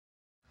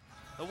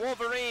The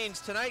Wolverines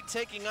tonight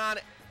taking on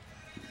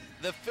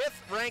the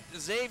 5th-ranked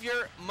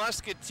Xavier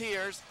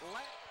Musketeers.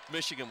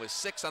 Michigan with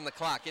 6 on the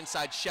clock.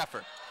 Inside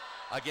Sheffer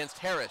against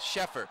Harris.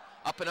 Sheffer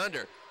up and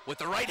under with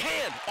the right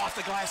hand off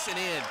the glass and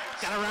in.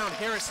 Got around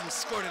Harris and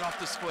scored it off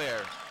the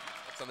square.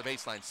 It's on the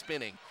baseline,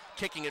 spinning,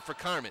 kicking it for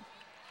Carmen.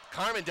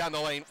 Carmen down the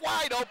lane,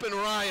 wide open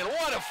Ryan.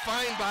 What a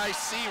find by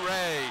C.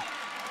 Ray.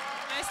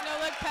 Nice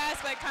no-look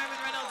pass by Carmen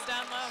Reynolds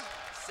down low.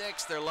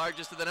 6, their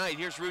largest of the night.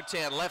 Here's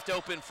Rutan, left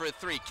open for a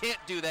 3. Can't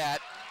do that.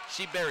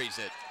 She buries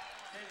it.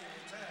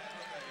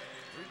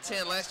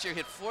 Rutan last year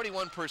hit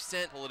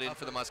 41%, pull it in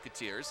for the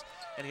Musketeers,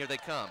 and here they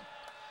come.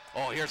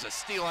 Oh, here's a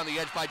steal on the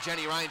edge by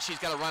Jenny Ryan. She's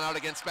got to run out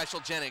against Special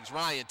Jennings.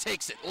 Ryan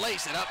takes it,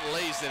 lays it up,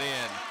 lays it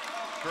in.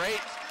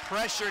 Great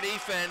pressure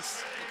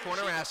defense.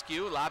 Corner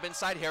Askew, lob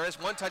inside Harris.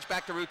 One touch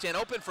back to Rutan,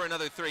 open for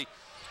another 3.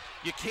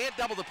 You can't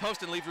double the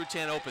post and leave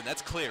Rutan open.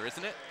 That's clear,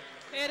 isn't it?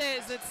 It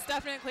is. It's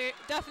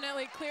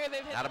definitely clear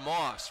they've hit. Out of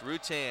Moss.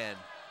 Rutan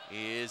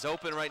is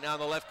open right now in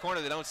the left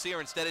corner. They don't see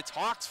her. Instead, it's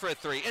Hawks for a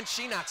 3, and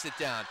she knocks it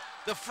down.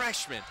 The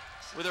freshman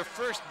with her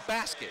first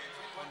basket.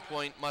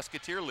 1-point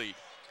Musketeer lead,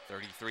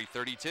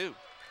 33-32.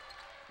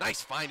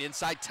 Nice find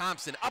inside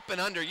Thompson. Up and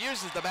under,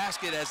 uses the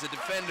basket as a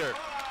defender,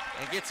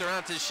 and gets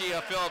around to Shea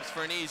Phillips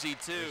for an easy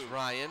 2. There's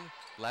Ryan,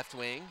 left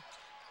wing,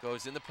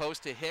 goes in the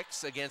post to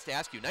Hicks against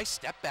Askew. Nice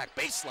step back,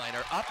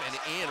 baseliner up and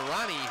in.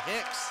 Ronnie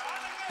Hicks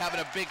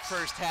having a big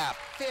first half.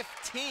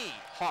 15.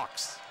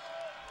 Hawks.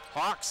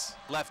 Hawks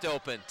left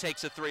open,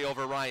 takes a 3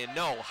 over Ryan.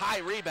 No, high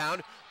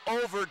rebound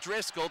over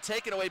Driscoll,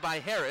 taken away by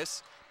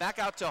Harris. Back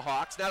out to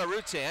Hawks, now to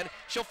Rutan.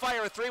 She'll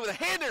fire a 3 with a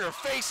hand in her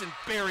face and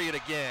bury it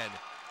again.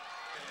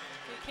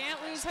 You can't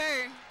lose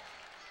her.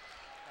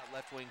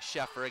 Left wing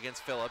Sheffer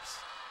against Phillips.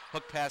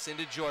 Hook pass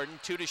into Jordan,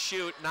 2 to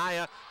shoot.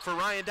 Naya for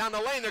Ryan down the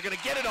lane. They're going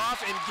to get it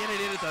off and get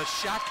it into the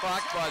shot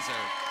clock buzzer.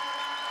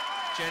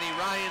 Jenny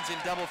Ryan's in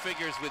double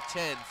figures with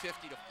 10,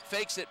 50 to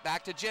fakes it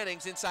back to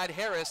Jennings inside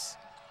Harris.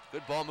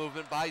 Good ball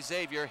movement by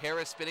Xavier.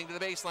 Harris spinning to the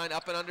baseline,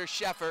 up and under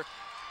Sheffer.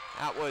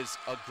 That was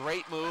a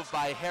great move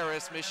by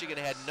Harris. Michigan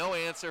had no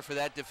answer for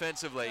that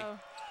defensively. Oh,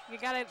 you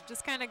got to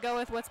just kind of go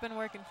with what's been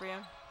working for you.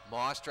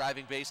 Moss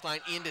driving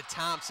baseline into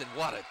Thompson.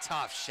 What a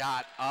tough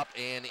shot, up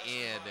and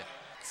in.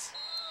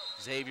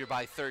 Xavier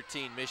by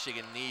 13.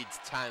 Michigan needs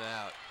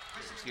timeout.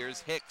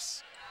 Here's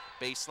Hicks.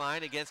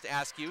 Baseline against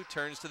Askew.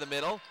 Turns to the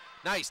middle.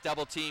 Nice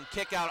double team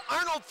kick out.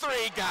 Arnold 3,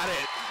 got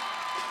it.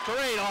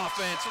 Great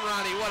offense,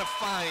 Ronnie. What a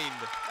find.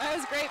 That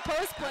was great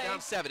post play.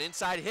 Down 7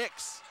 inside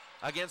Hicks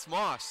against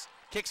Moss.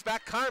 Kicks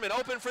back Carmen,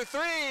 open for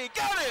 3.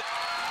 Got it.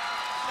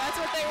 That's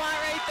what they want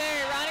right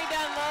there. Ronnie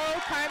down low,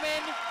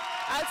 Carmen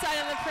outside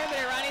on the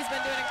perimeter. Ronnie's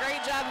been doing a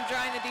great job of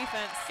drawing the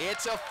defense.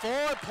 It's a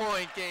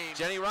 4-point game.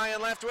 Jenny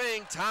Ryan left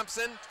wing.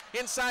 Thompson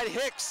inside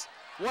Hicks.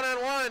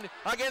 1-on-1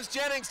 against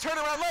Jennings.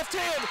 Turnaround left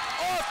hand.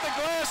 Off the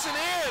glass and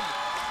in.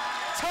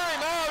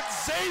 Timeout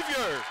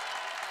Xavier.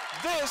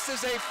 This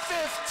is a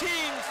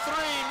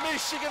 15-3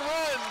 Michigan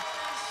run.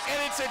 And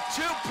it's a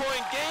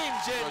 2-point game,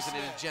 Jennings. Throws it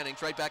into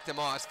Jennings, right back to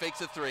Moss. Fakes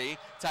a 3.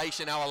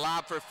 Taisha now a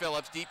lob for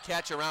Phillips. Deep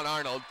catch around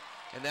Arnold.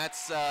 And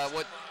that's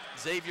what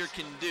Xavier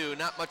can do.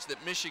 Not much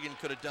that Michigan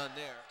could have done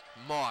there.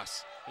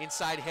 Moss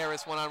inside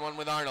Harris, 1-on-1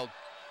 with Arnold.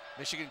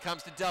 Michigan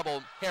comes to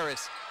double.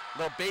 Harris,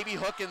 little baby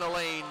hook in the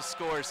lane,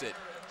 scores it.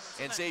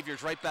 And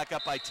Xavier's right back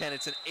up by 10.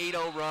 It's an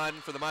 8-0 run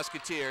for the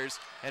Musketeers,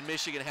 and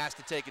Michigan has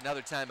to take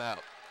another timeout.